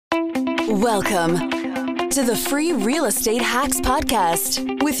Welcome to the Free Real Estate Hacks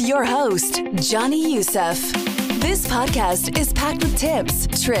Podcast with your host, Johnny Youssef. This podcast is packed with tips,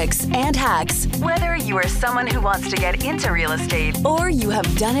 tricks, and hacks. Whether you are someone who wants to get into real estate or you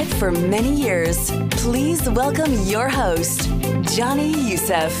have done it for many years, please welcome your host, Johnny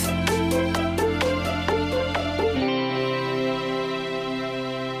Youssef.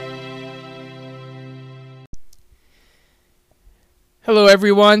 Hello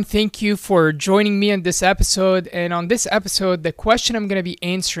everyone, thank you for joining me on this episode. And on this episode, the question I'm going to be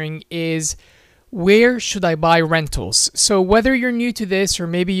answering is, where should I buy rentals? So whether you're new to this or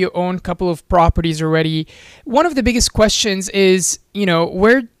maybe you own a couple of properties already, one of the biggest questions is,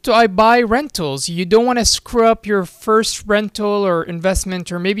 where do I buy rentals? You don't want to screw up your first rental or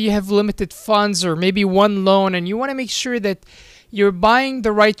investment, or maybe you have limited funds or maybe one loan, and you want to make sure that you're buying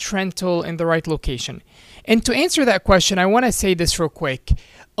the right rental in the right location. And to answer that question, I want to say this real quick.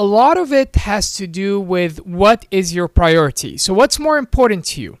 A lot of it has to do with what is your priority. So what's more important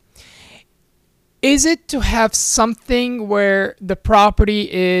to you? Is it to have something where the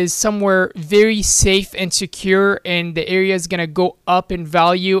property is somewhere very safe and secure and the area is going to go up in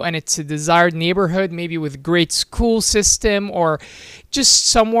value and it's a desired neighborhood, maybe with great school system, or just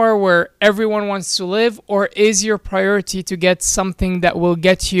somewhere where everyone wants to live? Or is your priority to get something that will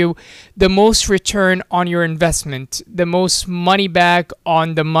get you the most return on your investment, the most money back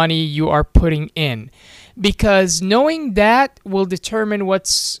on the money you are putting in? Because knowing that will determine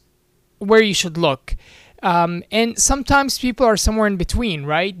where you should look. And sometimes people are somewhere in between,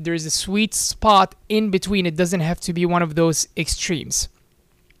 right? There's a sweet spot in between. It doesn't have to be one of those extremes.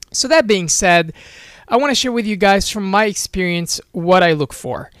 So that being said, I want to share with you guys from my experience what I look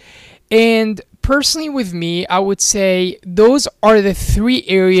for. And personally with me, I would say those are the three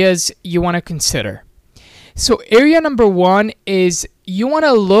areas you want to consider. So area number one is you want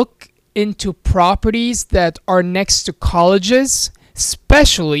to look into properties that are next to colleges,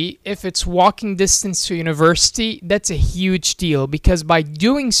 especially if it's walking distance to university. That's a huge deal, because by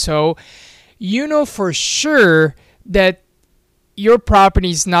doing so, you know for sure that your property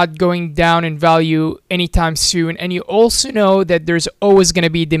is not going down in value anytime soon. And you also know that there's always going to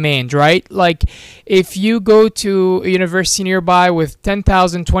be demand, right? Like if you go to a university nearby with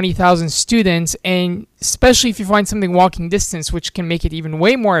 10,000, 20,000 students, and especially if you find something walking distance, which can make it even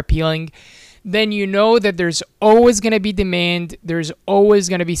way more appealing, then you know that there's always going to be demand. There's always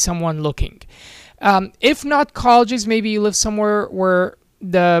going to be someone looking. If not colleges, maybe you live somewhere where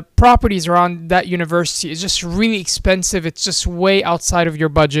the properties around that university is just really expensive. It's just way outside of your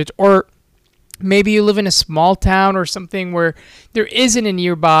budget. Or maybe you live in a small town or something where there isn't a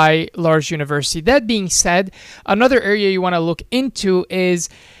nearby large university. That being said, another area you want to look into is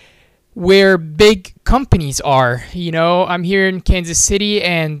where big companies are. I'm here in Kansas City,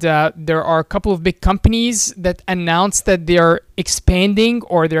 and there are a couple of big companies that announced that they are expanding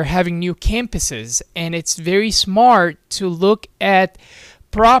or they're having new campuses. And it's very smart to look at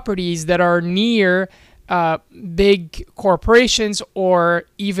properties that are near big corporations, or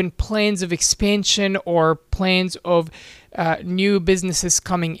even plans of expansion or plans of new businesses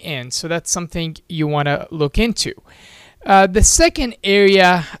coming in. So that's something you want to look into. The second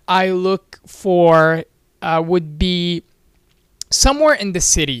area I look for would be somewhere in the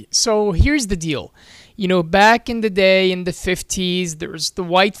city. So here's the deal. Back in the day, in the 50s, there was the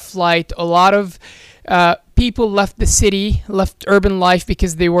white flight. A lot of people left the city, left urban life,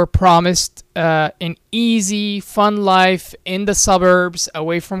 because they were promised an easy, fun life in the suburbs,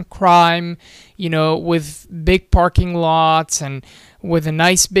 away from crime, with big parking lots and with a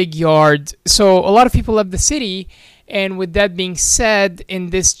nice big yard. So a lot of people left the city. And with that being said,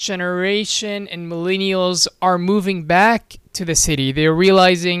 in this generation, and millennials are moving back to the city. They're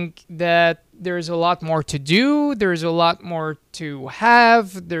realizing that there's a lot more to do. There's a lot more to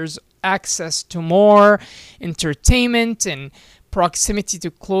have. There's access to more entertainment and proximity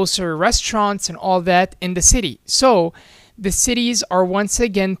to closer restaurants and all that in the city. So the cities are once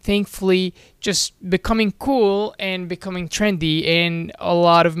again, thankfully, just becoming cool and becoming trendy. And a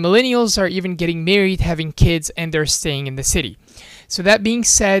lot of millennials are even getting married, having kids, and they're staying in the city. So that being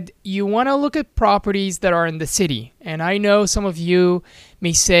said, you want to look at properties that are in the city. And I know some of you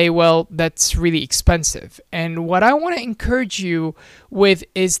may say, well, that's really expensive. And what I want to encourage you with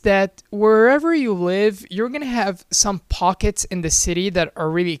is that wherever you live, you're going to have some pockets in the city that are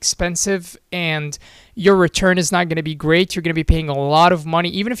really expensive, and your return is not going to be great. You're going to be paying a lot of money.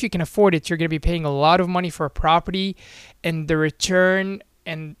 Even if you can afford it, you're going to be paying a lot of money for a property, and the return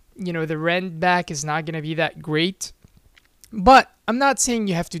and the rent back is not going to be that great. But I'm not saying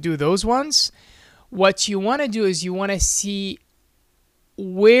you have to do those ones. What you want to do is you want to see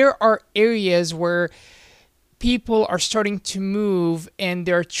where are areas where people are starting to move and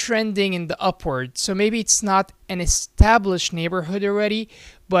they're trending in the upward. So maybe it's not an established neighborhood already,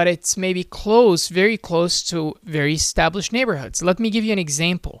 but it's maybe close, very close to very established neighborhoods. Let me give you an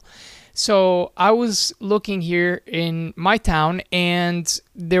example. So I was looking here in my town, and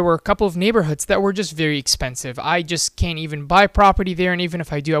there were a couple of neighborhoods that were just very expensive. I just can't even buy property there, and even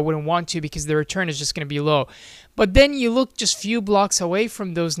if I do, I wouldn't want to because the return is just going to be low. But then you look just few blocks away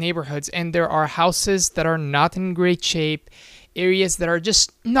from those neighborhoods, and there are houses that are not in great shape, areas that are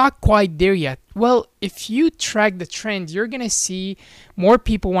just not quite there yet. Well, if you track the trend, you're going to see more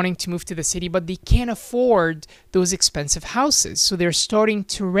people wanting to move to the city, but they can't afford those expensive houses. So they're starting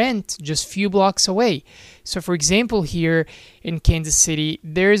to rent just few blocks away. So for example, here in Kansas City,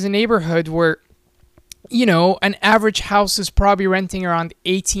 there's a neighborhood where an average house is probably renting around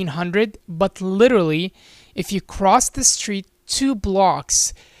 $1,800, but literally, if you cross the street 2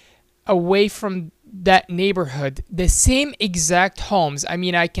 blocks away from that neighborhood, the same exact homes,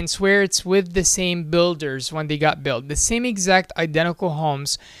 I can swear it's with the same builders when they got built, the same exact identical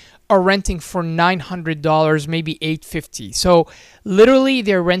homes are renting for $900, maybe $850. So literally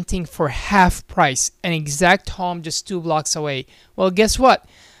they're renting for half price, an exact home just 2 blocks away. Well, guess what?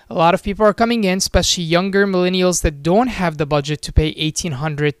 A lot of people are coming in, especially younger millennials that don't have the budget to pay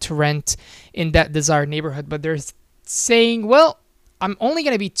 $1,800 to rent in that desired neighborhood, but they're saying, well, I'm only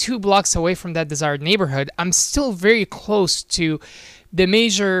going to be 2 blocks away from that desired neighborhood. I'm still very close to the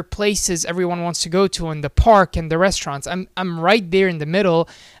major places everyone wants to go to, and the park and the restaurants. I'm right there in the middle.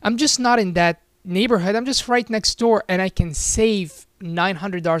 I'm just not in that neighborhood. I'm just right next door, and I can save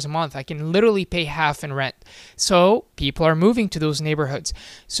 $900 a month. I can literally pay half in rent. So people are moving to those neighborhoods.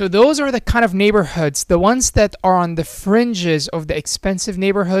 So those are the kind of neighborhoods, the ones that are on the fringes of the expensive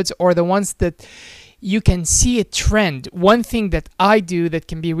neighborhoods, or the ones that you can see a trend. One thing that I do that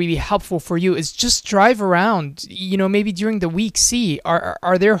can be really helpful for you is just drive around, maybe during the week, see,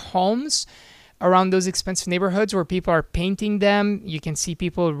 are there homes around those expensive neighborhoods where people are painting them? You can see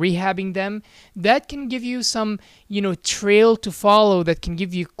people rehabbing them. That can give you some, trail to follow, that can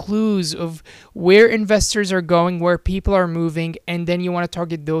give you clues of where investors are going, where people are moving, and then you want to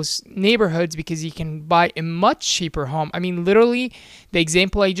target those neighborhoods because you can buy a much cheaper home. Literally, the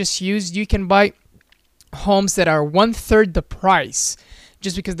example I just used, you can buy homes that are 1/3 the price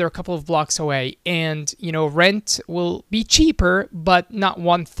just because they're a couple of blocks away, and rent will be cheaper but not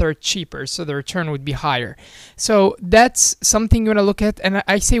 1/3 cheaper, so the return would be higher. So that's something you want to look at. And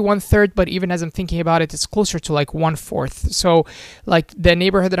I say 1/3, but even as I'm thinking about it, it's closer to like 1/4. So like the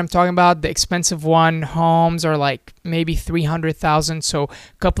neighborhood that I'm talking about, the expensive one, homes are like maybe 300,000, so a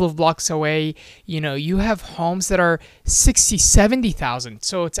couple of blocks away, you have homes that are 60, 70,000,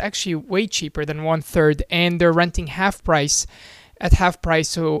 so it's actually way cheaper than 1/3, and they're renting at half price,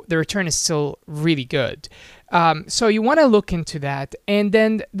 so the return is still really good. So you want to look into that. And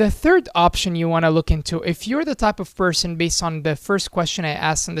then the third option you want to look into, if you're the type of person, based on the first question I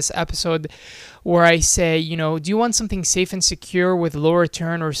asked in this episode, where I say, do you want something safe and secure with low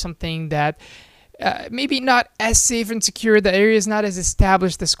return, or something that maybe not as safe and secure, the area is not as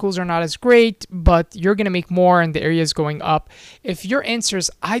established, the schools are not as great, but you're going to make more and the area is going up. If your answer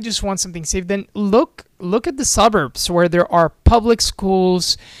is, I just want something safe, then look at the suburbs where there are public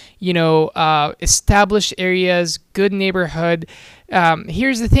schools, established areas, good neighborhood.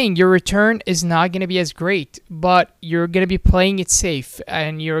 Here's the thing, your return is not going to be as great, but you're going to be playing it safe,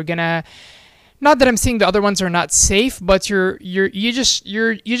 and you're going to, not that I'm saying the other ones are not safe, but you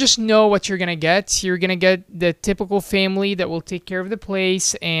just know what you're gonna get. You're gonna get the typical family that will take care of the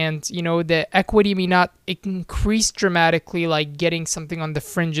place, and the equity may not increase dramatically like getting something on the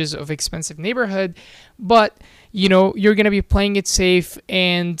fringes of expensive neighborhood, but you're gonna be playing it safe.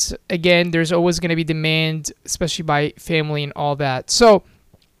 And again, there's always gonna be demand, especially by family and all that. So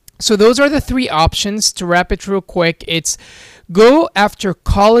those are the 3 options. To wrap it real quick, it's go after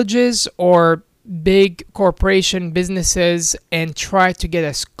colleges or big corporation businesses and try to get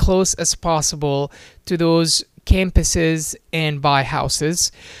as close as possible to those campuses and buy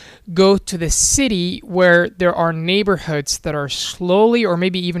houses. Go to the city where there are neighborhoods that are slowly or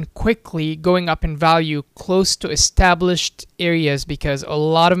maybe even quickly going up in value, close to established areas, because a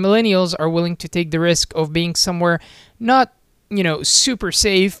lot of millennials are willing to take the risk of being somewhere not super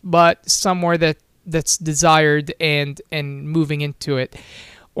safe, but somewhere that's desired, and moving into it.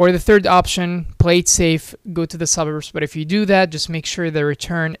 Or the third option, play it safe, go to the suburbs. But if you do that, just make sure the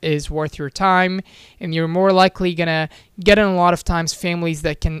return is worth your time, and you're more likely gonna get in a lot of times families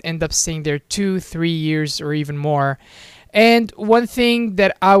that can end up staying there 2-3 years or even more. And one thing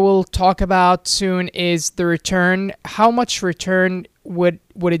that I will talk about soon is the return, how much return would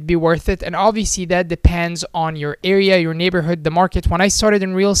it be worth it? And obviously that depends on your area, your neighborhood, the market. When I started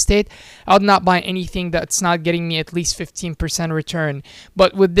in real estate, I would not buy anything that's not getting me at least 15% return.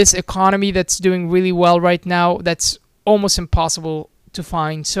 But with this economy that's doing really well right now, that's almost impossible to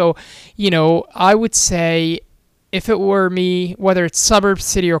find. So, I would say if it were me, whether it's suburbs,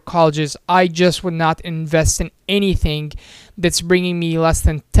 city, or colleges, I just would not invest in anything that's bringing me less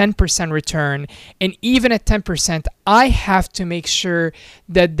than 10% return. And even at 10%, I have to make sure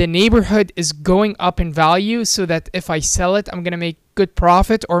that the neighborhood is going up in value so that if I sell it, I'm going to make good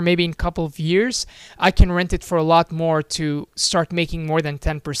profit, or maybe in a couple of years, I can rent it for a lot more to start making more than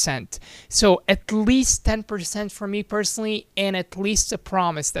 10%. So at least 10% for me personally, and at least a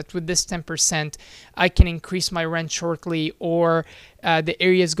promise that with this 10%, I can increase my rent shortly, or the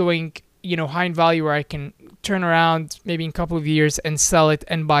area is going high in value where I can turn around maybe in a couple of years and sell it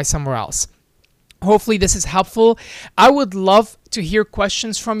and buy somewhere else. Hopefully this is helpful. I would love to hear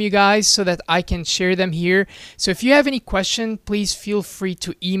questions from you guys so that I can share them here. So if you have any question, please feel free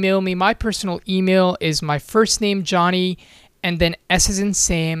to email me. My personal email is my first name, Johnny, and then S as in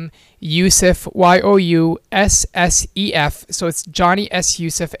Sam, Youssef, Youssef. So it's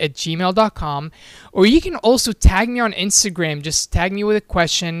johnnyyoussef@gmail.com. Or you can also tag me on Instagram. Just tag me with a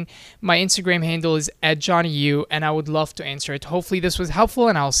question. My Instagram handle is @JohnnyU, and I would love to answer it. Hopefully this was helpful,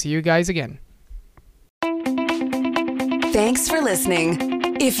 and I'll see you guys again. Thanks for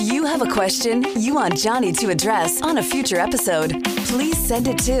listening. If you have a question you want Johnny to address on a future episode, please send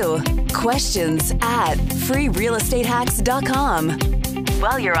it to questions@freerealestatehacks.com.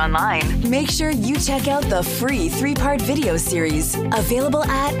 While you're online, make sure you check out the free 3-part video series available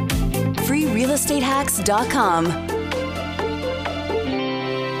at freerealestatehacks.com.